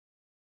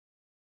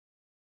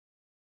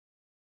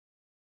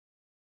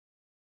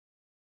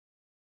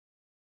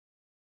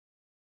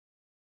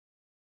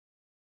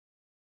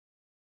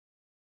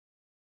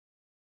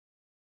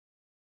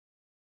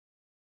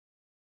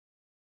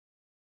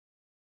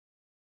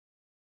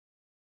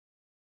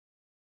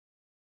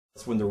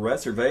When the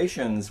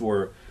reservations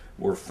were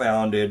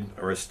founded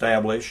or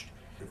established,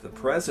 the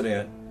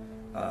president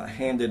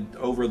handed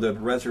over the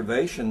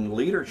reservation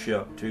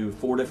leadership to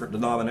 4 different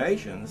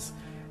denominations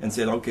and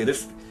said, okay,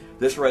 this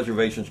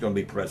reservation is going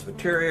to be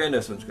Presbyterian,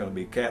 this one's going to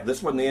be Catholic,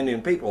 this wasn't the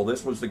Indian people,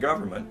 this was the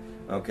government,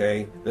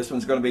 okay, this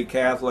one's going to be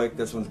Catholic,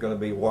 this one's going to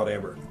be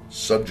whatever.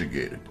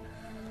 Subjugated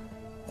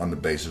on the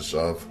basis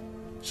of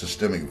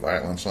systemic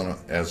violence on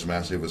as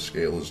massive a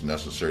scale as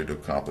necessary to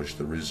accomplish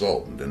the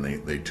result. And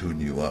then they tune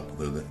you up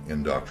with the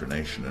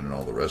indoctrination and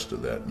all the rest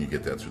of that. And you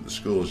get that through the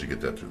schools, you get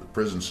that through the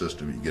prison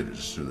system, you get it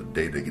just through the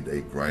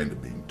day-to-day grind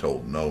of being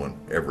told no in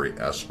every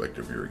aspect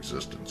of your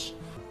existence.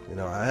 You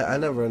know, I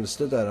never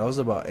understood that. I was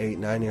about 8,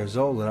 9 years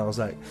old, and I was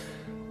like,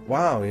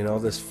 wow, you know,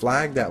 this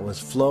flag that was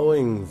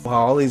flowing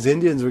while all these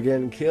Indians were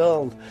getting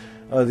killed,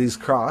 these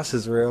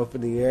crosses were up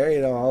in the air,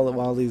 you know,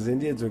 while these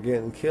Indians were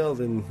getting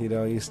killed, and, you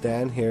know, you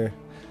stand here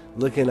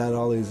looking at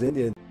all these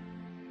Indians.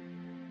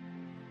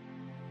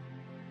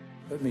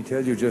 Let me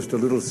tell you just a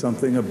little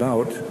something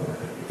about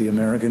the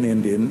American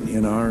Indian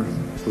in our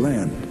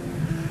land.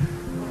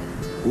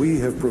 We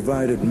have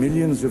provided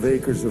millions of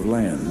acres of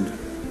land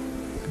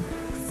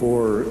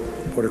for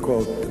what are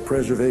called the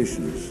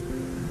preservations,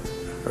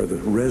 or the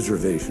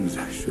reservations,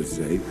 I should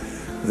say.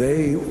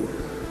 They,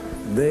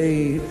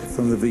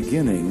 from the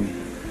beginning,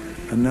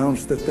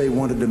 announced that they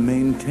wanted to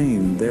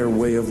maintain their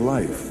way of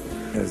life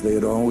as they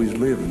had always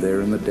lived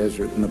there in the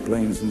desert and the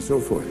plains and so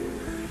forth.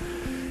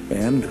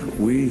 And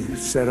we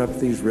set up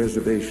these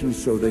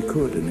reservations so they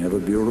could, and have a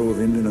Bureau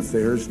of Indian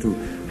Affairs to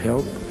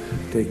help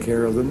take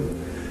care of them.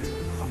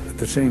 At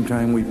the same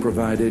time, we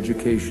provide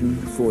education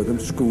for them,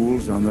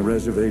 schools on the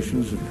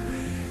reservations,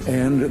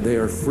 and they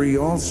are free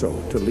also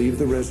to leave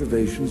the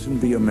reservations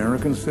and be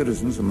American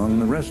citizens among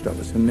the rest of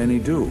us, and many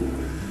do.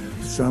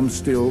 Some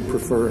still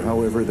prefer,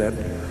 however, that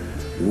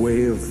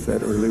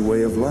early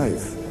way of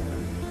life.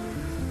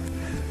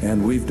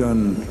 And we've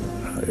done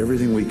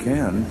everything we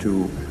can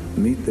to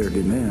meet their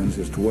demands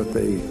as to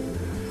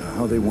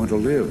how they want to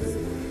live.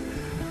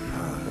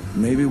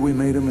 Maybe we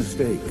made a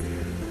mistake.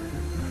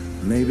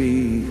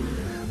 Maybe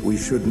we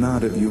should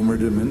not have humored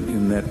them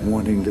in that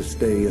wanting to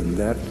stay in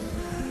that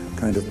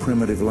kind of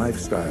primitive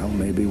lifestyle.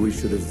 Maybe we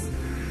should have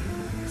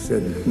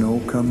said, no,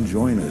 come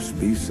join us,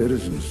 be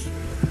citizens,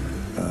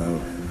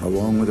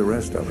 along with the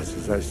rest of us.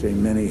 As I say,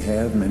 many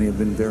have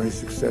been very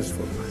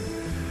successful.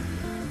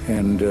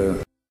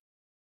 And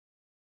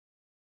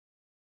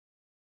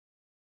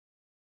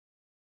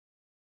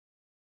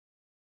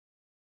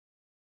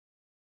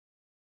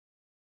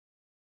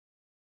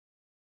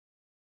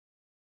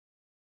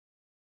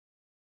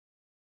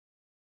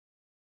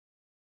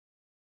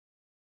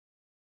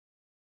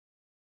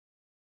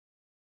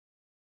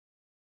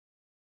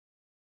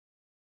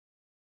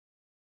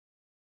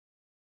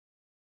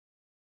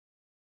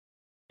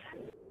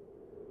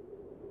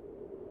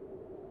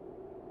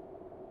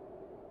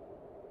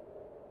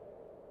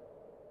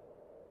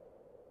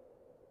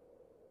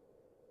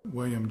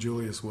William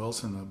Julius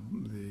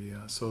Wilson,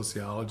 the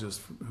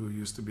sociologist who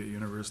used to be at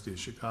University of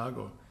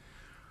Chicago,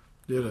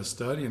 did a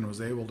study and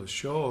was able to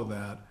show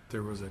that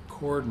there was a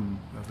cordon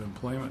of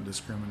employment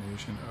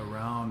discrimination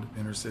around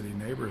inner city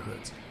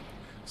neighborhoods.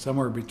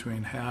 Somewhere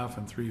between half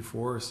and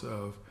 3/4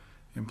 of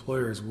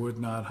employers would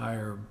not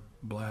hire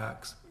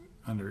blacks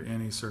under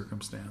any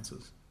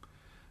circumstances.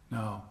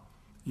 Now,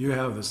 you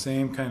have the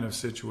same kind of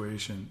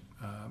situation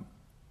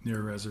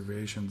near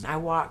reservations. I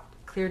walked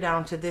clear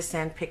down to this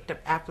end, picked up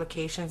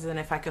applications, and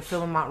if I could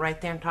fill them out right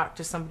there and talk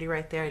to somebody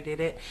right there, I did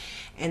it.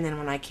 And then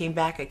when I came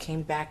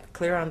back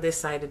clear on this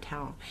side of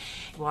town.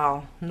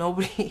 Well,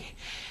 nobody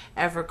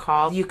ever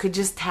called. You could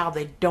just tell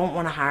they don't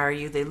want to hire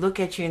you. They look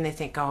at you and they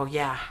think, oh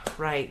yeah,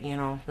 right, you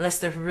know. Unless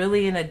they're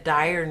really in a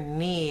dire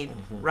need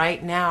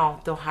right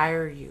now, they'll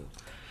hire you.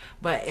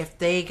 But if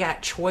they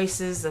got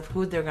choices of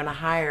who they're going to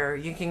hire,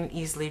 you can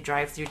easily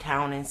drive through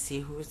town and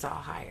see who's all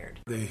hired.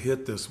 They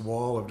hit this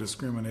wall of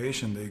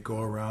discrimination. They go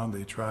around,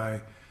 they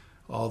try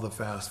all the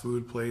fast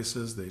food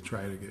places, they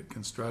try to get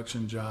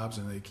construction jobs,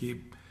 and they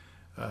keep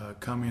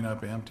coming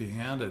up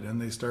empty-handed.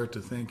 And they start to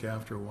think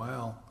after a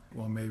while,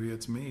 well, maybe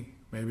it's me.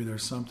 Maybe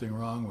there's something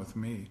wrong with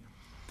me.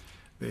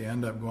 They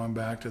end up going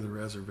back to the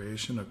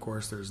reservation. Of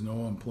course, there's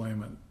no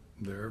employment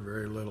there,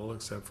 very little,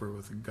 except for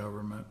with the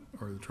government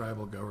or the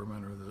tribal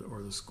government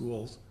or the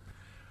schools,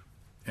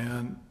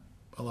 and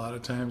a lot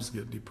of times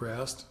get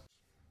depressed.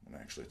 And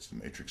actually, it's the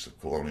matrix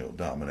of colonial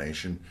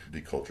domination,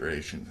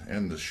 deculturation,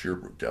 and the sheer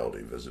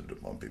brutality visited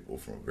among people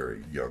from a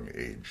very young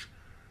age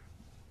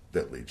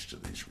that leads to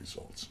these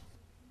results.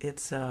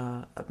 It's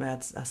a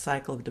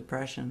cycle of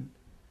depression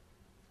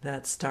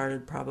that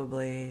started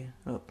probably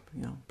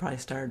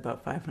started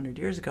about 500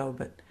 years ago,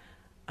 but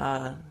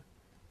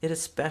it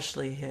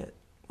especially hit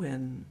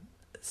when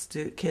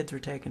kids were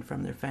taken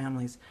from their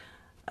families.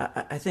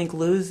 I think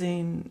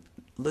losing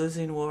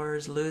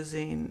wars,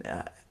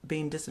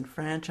 being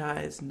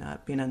disenfranchised,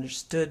 not being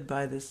understood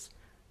by this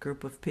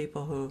group of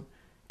people who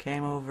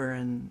came over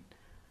and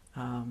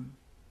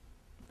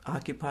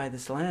occupied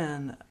this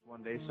land.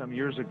 One day some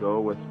years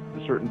ago with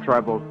certain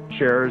tribal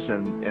chairs,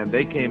 and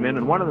they came in,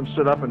 and one of them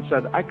stood up and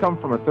said, I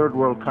come from a third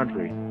world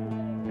country.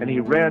 And he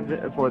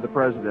read for the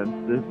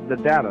president the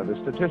data,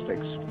 the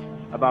statistics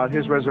about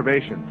his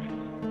reservation.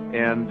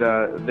 And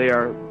they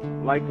are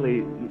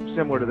likely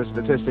similar to the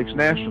statistics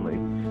nationally.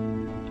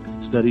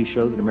 Studies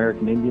show that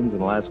American Indians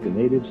and Alaska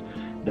Natives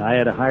die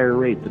at a higher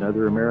rate than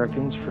other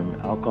Americans from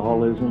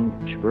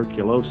alcoholism,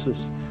 tuberculosis,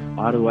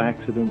 auto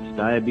accidents,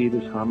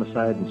 diabetes,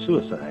 homicide, and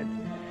suicide.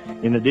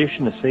 In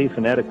addition, a safe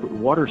and adequate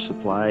water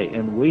supply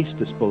and waste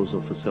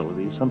disposal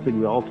facilities, something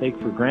we all take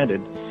for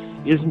granted,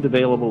 isn't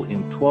available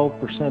in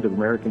 12% of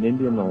American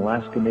Indian and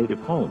Alaska Native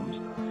homes,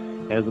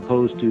 as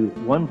opposed to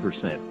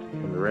 1%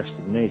 in the rest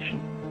of the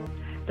nation.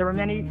 There were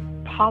many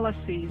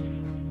policies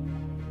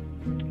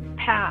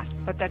passed,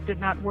 but that did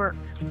not work.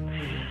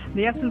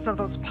 The essence of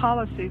those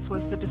policies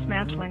was the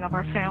dismantling of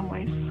our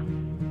families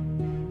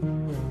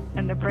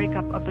and the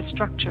breakup of the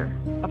structure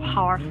of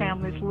how our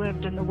families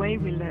lived and the way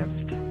we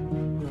lived.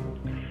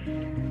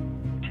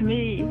 To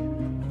me,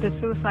 the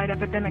suicide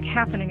epidemic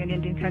happening in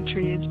Indian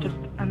country is just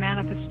a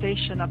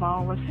manifestation of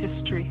all this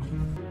history.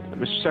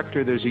 Mr.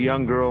 Secretary, there's a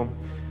young girl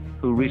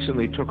who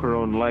recently took her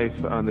own life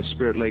on the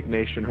Spirit Lake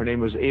Nation. Her name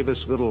was Avis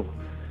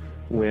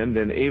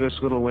Littlewind, and Avis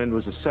Littlewind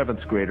was a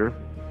 7th grader,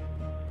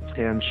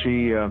 and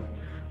she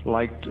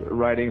liked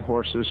riding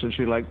horses, and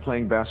she liked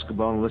playing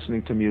basketball and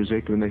listening to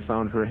music. When they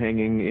found her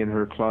hanging in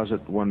her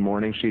closet one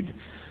morning, she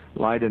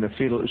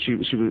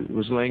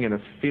was laying in a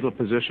fetal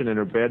position in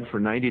her bed for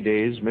 90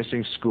 days,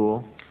 missing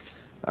school.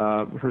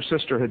 Her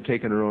sister had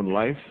taken her own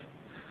life.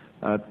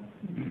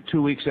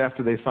 2 weeks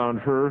after they found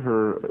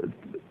her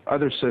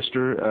other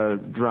sister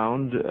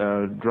drowned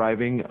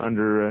driving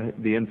under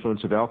the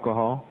influence of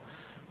alcohol.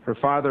 Her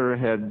father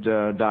had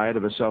died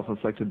of a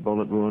self-inflicted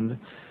bullet wound.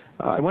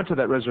 I went to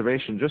that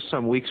reservation just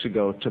some weeks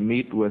ago to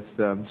meet with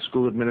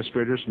school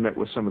administrators, met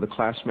with some of the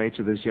classmates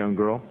of this young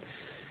girl.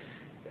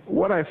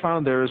 What I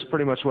found there is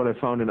pretty much what I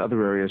found in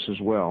other areas as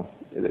well.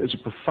 There's a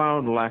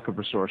profound lack of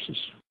resources.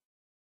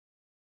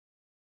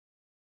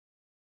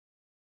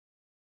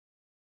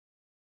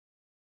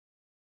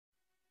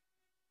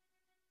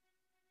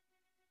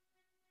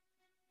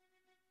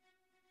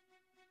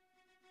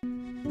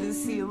 To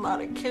see a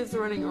lot of kids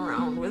running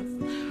around with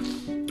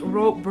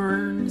rope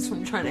burns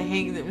from trying to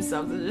hang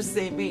themselves at the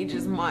same age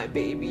as my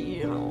baby,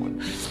 you know.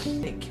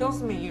 And it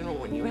kills me, you know,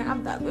 when you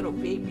have that little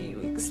baby,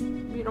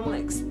 you don't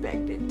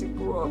expect it to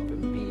grow up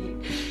and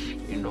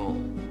be, you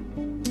know,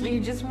 you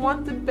just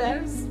want the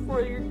best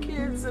for your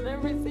kids and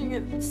everything.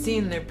 And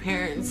seeing their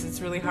parents,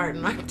 it's really hard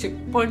not to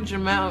punch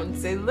them out and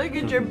say, look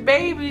at your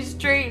baby,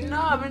 straighten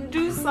up and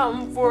do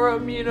something for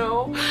them, you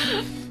know.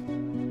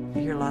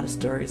 You hear a lot of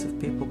stories of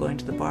people going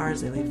to the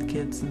bars. They leave the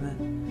kids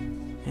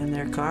in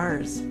their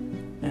cars,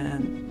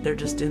 and they're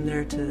just in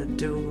there to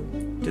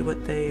do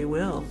what they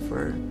will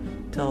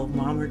till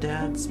mom or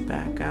dad's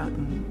back out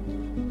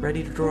and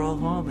ready to roll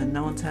home, and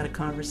no one's had a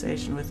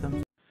conversation with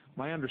them.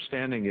 My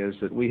understanding is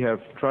that we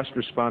have trust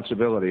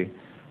responsibility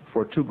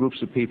for 2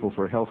 groups of people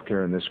for health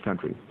care in this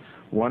country.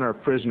 One are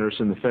prisoners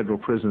in the federal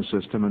prison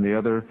system, and the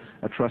other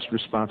a trust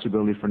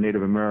responsibility for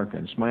Native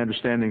Americans. My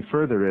understanding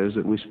further is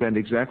that we spend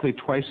exactly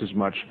twice as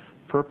much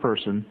per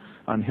person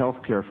on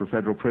health care for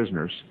federal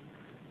prisoners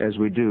as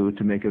we do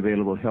to make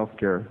available health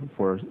care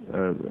for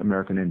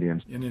American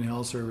Indians. Indian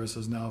Health Service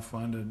is now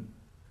funded,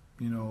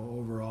 you know,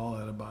 overall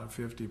at about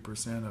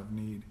 50% of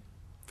need.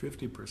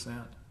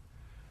 50%.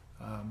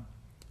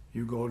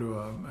 You go to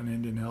an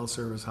Indian Health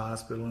Service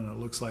hospital and it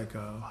looks like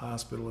a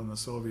hospital in the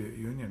Soviet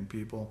Union.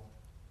 People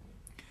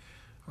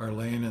are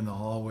laying in the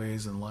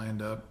hallways and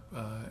lined up,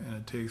 and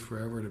it takes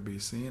forever to be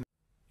seen.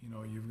 You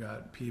know, you've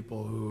got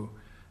people who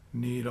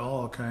need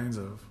all kinds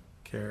of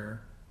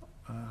care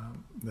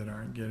that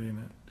aren't getting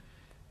it.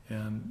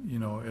 And, you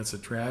know, it's a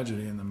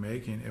tragedy in the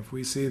making. If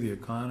we see the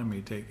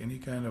economy take any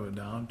kind of a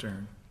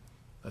downturn,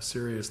 a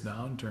serious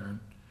downturn,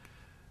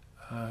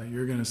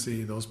 you're going to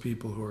see those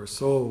people who are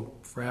so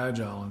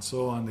fragile and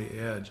so on the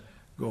edge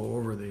go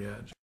over the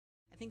edge.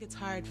 I think it's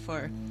hard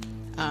for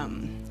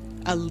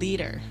a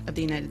leader of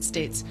the United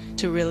States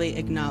to really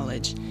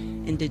acknowledge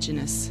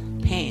indigenous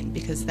pain,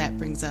 because that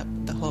brings up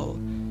the whole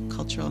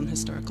cultural and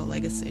historical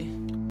legacy.